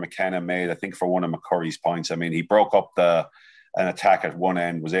Conor McKenna made, I think, for one of McCurry's points. I mean, he broke up an attack at one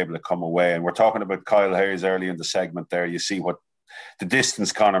end, was able to come away. And we're talking about Kyle Hayes early in the segment there. You see what the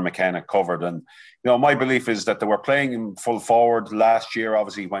distance Conor McKenna covered. And, my belief is that they were playing him full forward last year,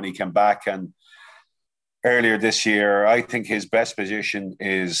 obviously, when he came back. And earlier this year, I think his best position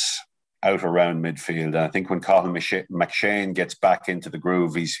is out around midfield. And I think when Colin McShane gets back into the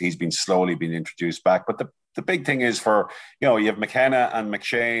groove, he's been slowly being introduced back. But the big thing is you have McKenna and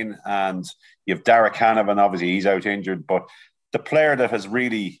McShane, and you have Derek Hanavan. Obviously, he's out injured. But the player that has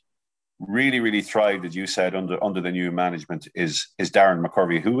really, really, really thrived, as you said, under the new management is Darren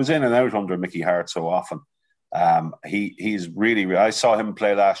McCurry, who was in and out under Mickey Hart so often. He's really. I saw him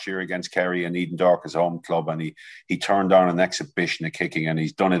play last year against Kerry and Eden Dork, his home club, and he turned on an exhibition of kicking, and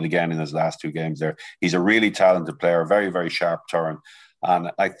he's done it again in his last two games there. He's a really talented player, very, very sharp turn,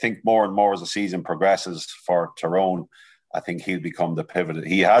 and I think more and more as the season progresses for Tyrone, I think he'll become the pivot.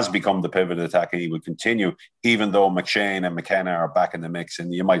 He has become the pivot attack, and he will continue, even though McShane and McKenna are back in the mix,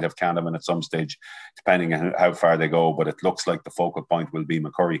 and you might have Canavan at some stage, depending on how far they go. But it looks like the focal point will be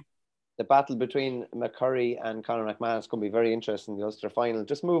McCurry. The battle between McCurry and Conor McMahon is going to be very interesting in the Ulster final.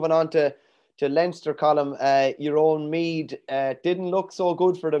 Just moving on to Leinster, Column, your own Meath didn't look so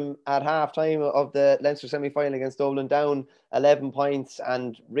good for them at half-time of the Leinster semi-final against Dublin, down 11 points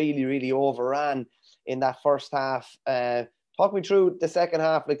and really, really overran in that first half. Talk me through the second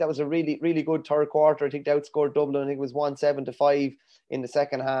half. Like, that was a really, really good third quarter. I think they outscored Dublin. I think it was 1-7-5 in the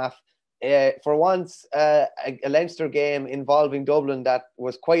second half. For once, a Leinster game involving Dublin that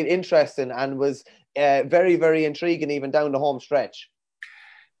was quite interesting and was very, very intriguing even down the home stretch.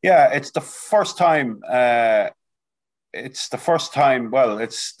 Yeah, it's the first time. Well,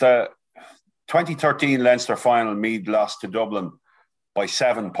 it's the 2013 Leinster final. Meath lost to Dublin by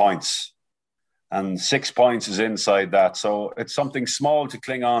 7 points, and 6 points is inside that. So it's something small to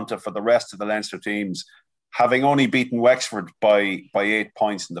cling on to for the rest of the Leinster teams. Having only beaten Wexford by 8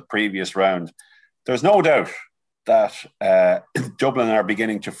 points in the previous round, there's no doubt that Dublin are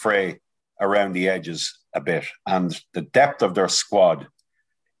beginning to fray around the edges a bit, and the depth of their squad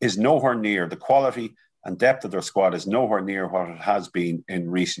is nowhere near, the quality and depth of their squad is nowhere near what it has been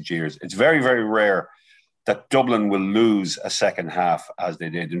in recent years. It's very, very rare that Dublin will lose a second half as they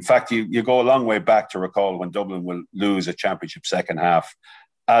did. In fact, you go a long way back to recall when Dublin will lose a championship second half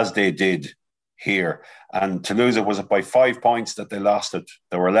as they did here. And to lose it was by 5 points that they lost it.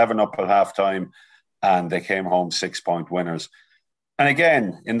 They were 11 up at halftime and they came home 6-point winners. And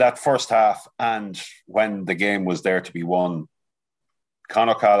again, in that first half, and when the game was there to be won,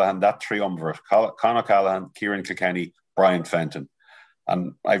 Conor Callaghan, that triumvirate, Conor Callaghan, Kieran Kilkenny, Brian Fenton.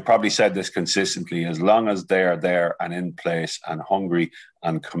 And I've probably said this consistently, as long as they're there and in place and hungry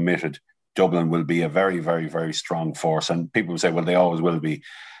and committed, Dublin will be a very, very, very strong force. And people will say, well, they always will be.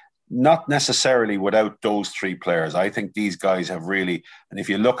 Not necessarily without those three players. I think these guys have really, and if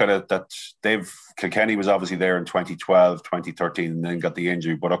you look at it, that Kilkenny was obviously there in 2012, 2013, and then got the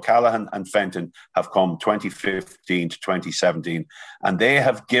injury. But O'Callaghan and Fenton have come 2015 to 2017, and they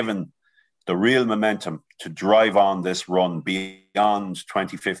have given the real momentum to drive on this run beyond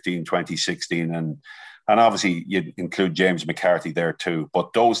 2015, 2016, and obviously you'd include James McCarthy there too.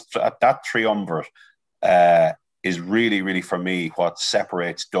 But that triumvirate is really, really, for me, what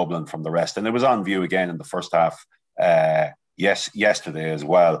separates Dublin from the rest. And it was on view again in the first half yesterday as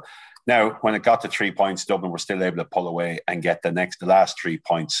well. Now, when it got to 3 points, Dublin were still able to pull away and get the last 3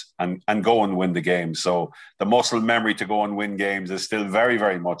 points and go and win the game. So the muscle memory to go and win games is still very,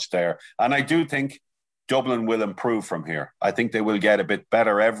 very much there. And I do think Dublin will improve from here. I think they will get a bit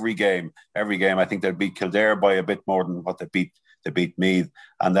better every game. I think they'll beat Kildare by a bit more than what they beat Meath,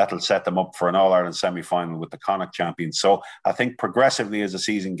 and that'll set them up for an All-Ireland semi-final with the Connacht champions. So I think progressively as the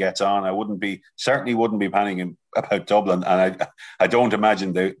season gets on, I certainly wouldn't be panicking about Dublin, and I don't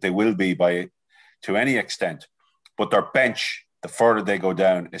imagine they will be to any extent. But their bench, the further they go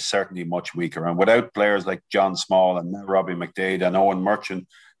down, is certainly much weaker. And without players like John Small and Robbie McDade and Owen Merchant,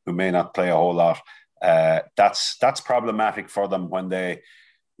 who may not play a whole lot, that's problematic for them when they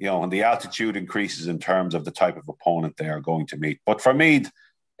and the altitude increases in terms of the type of opponent they are going to meet. But for Meath,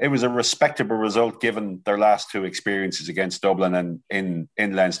 it was a respectable result given their last two experiences against Dublin and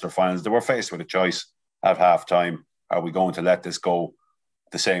in Leinster finals. They were faced with a choice at half-time. Are we going to let this go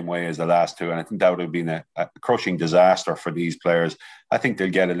the same way as the last two? And I think that would have been a crushing disaster for these players. I think they'll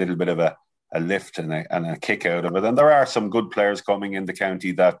get a little bit of a lift and a kick out of it. And there are some good players coming in the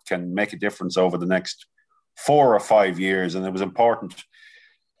county that can make a difference over the next 4 or 5 years. And it was important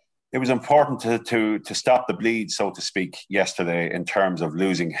to stop the bleed, so to speak, yesterday in terms of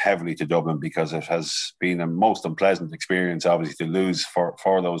losing heavily to Dublin, because it has been a most unpleasant experience, obviously, to lose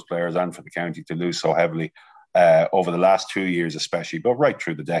for those players and for the county to lose so heavily over the last 2 years especially, but right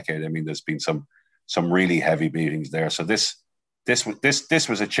through the decade. I mean, there's been some really heavy beatings there. So this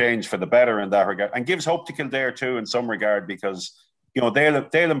was a change for the better in that regard, and gives hope to Kildare too in some regard, because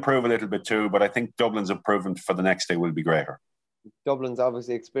they'll improve a little bit too, but I think Dublin's improvement for the next day will be greater. Dublin's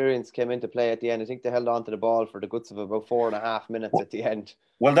obviously experience came into play at the end. I think they held on to the ball for the guts of about 4.5 minutes at the end.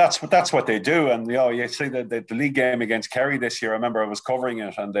 Well, that's what they do. And you see the league game against Kerry this year. I remember I was covering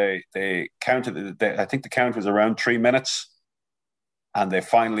it, and they counted. I think the count was around 3 minutes, and they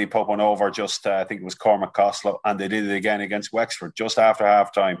finally put one over. Just I think it was Cormac Costello, and they did it again against Wexford just after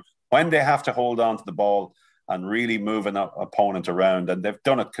half time, when they have to hold on to the ball and really move an opponent around. And they've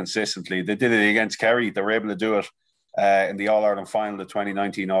done it consistently. They did it against Kerry. They were able to do it in the All-Ireland final, the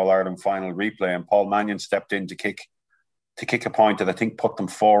 2019 All-Ireland final replay, and Paul Mannion stepped in to kick a point that I think put them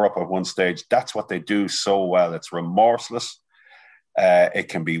 4 up at one stage. That's what they do so well. It's remorseless. It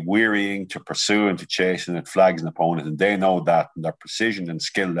can be wearying to pursue and to chase, and it flags an opponent, and they know that, and their precision and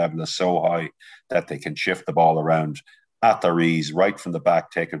skill level is so high that they can shift the ball around at their ease, right from the back,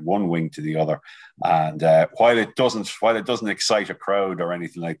 take it one wing to the other. And while it doesn't excite a crowd or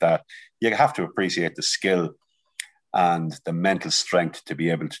anything like that, you have to appreciate the skill and the mental strength to be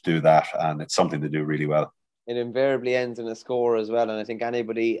able to do that, and it's something to do really well. It invariably ends in a score as well, and I think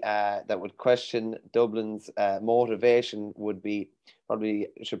anybody that would question Dublin's motivation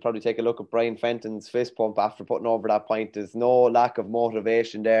should probably take a look at Brian Fenton's fist pump after putting over that point. There's no lack of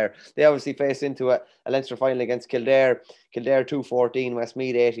motivation there. They obviously faced into a Leinster final against Kildare. Kildare 2-14,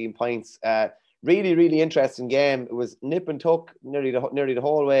 Westmeath 18 points. Really, really interesting game. It was nip and tuck nearly the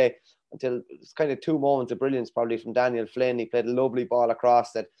whole way, until it's kind of 2 moments of brilliance probably from Daniel Flynn. He played a lovely ball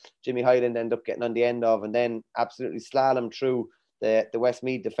across that Jimmy Hyland ended up getting on the end of, and then absolutely slalomed through the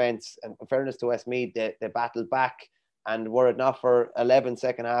Westmeath defence. And in fairness to Westmeath, they battled back, and were it not for 11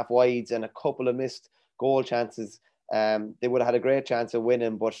 second half wides and a couple of missed goal chances, they would have had a great chance of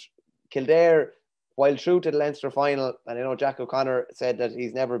winning. But Kildare, while through to the Leinster final, and I know Jack O'Connor said that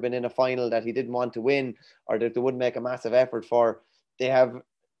he's never been in a final that he didn't want to win, or that they wouldn't make a massive effort for, they have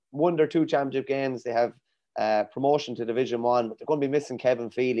won their 2 championship games. They have promotion to Division 1, but they're going to be missing Kevin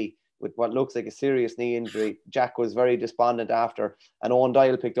Feely with what looks like a serious knee injury. Jack was very despondent after, and Owen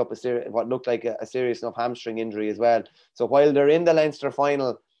Doyle picked up what looked like a serious enough hamstring injury as well. So while they're in the Leinster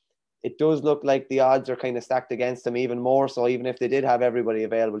final, it does look like the odds are kind of stacked against them even more so, even if they did have everybody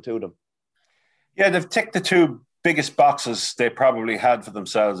available to them. Yeah, they've ticked the 2 biggest boxes they probably had for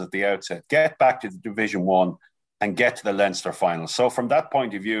themselves at the outset. Get back to the Division 1 and get to the Leinster final. So from that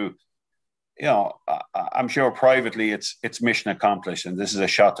point of view, I'm sure privately it's mission accomplished, and this is a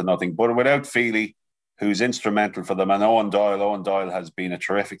shot to nothing. But without Feely, who's instrumental for them, and Owen Doyle has been a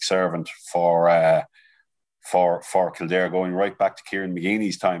terrific servant for Kildare, going right back to Kieran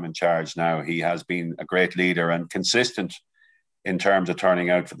McGeeney's time in charge now. He has been a great leader and consistent in terms of turning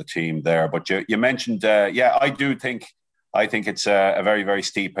out for the team there. But you mentioned, I think it's a very, very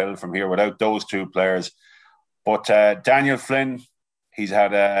steep hill from here without those 2 players. But Daniel Flynn, he's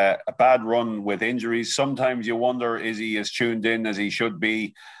had a bad run with injuries. Sometimes you wonder, is he as tuned in as he should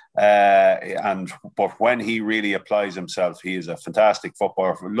be? But when he really applies himself, he is a fantastic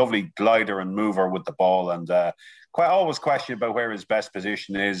footballer, lovely glider and mover with the ball, and always question about where his best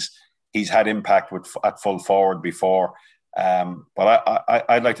position is. He's had impact at full forward before. But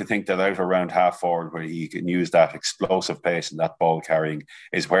I'd like to think that out around half forward, where he can use that explosive pace and that ball carrying,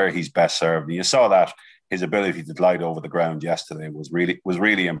 is where he's best served. And you saw that his ability to glide over the ground yesterday was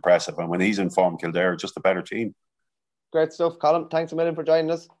really impressive. And when he's in form, Kildare are just a better team. Great stuff, Colin. Thanks a million for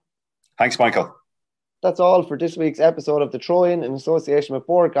joining us. Thanks, Michael. That's all for this week's episode of The Throw-In in association with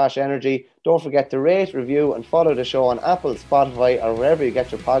Bord Gáis Energy. Don't forget to rate, review and follow the show on Apple, Spotify or wherever you get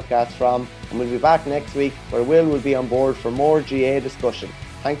your podcasts from. And we'll be back next week where Will will be on board for more GAA discussion.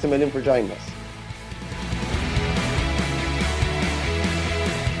 Thanks a million for joining us.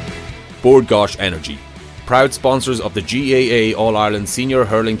 Bord Gáis Energy, proud sponsors of the GAA All-Ireland Senior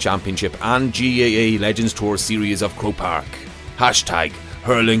Hurling Championship and GAA Legends Tour Series of Croke Park. #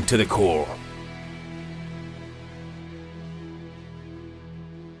 hurling to the core.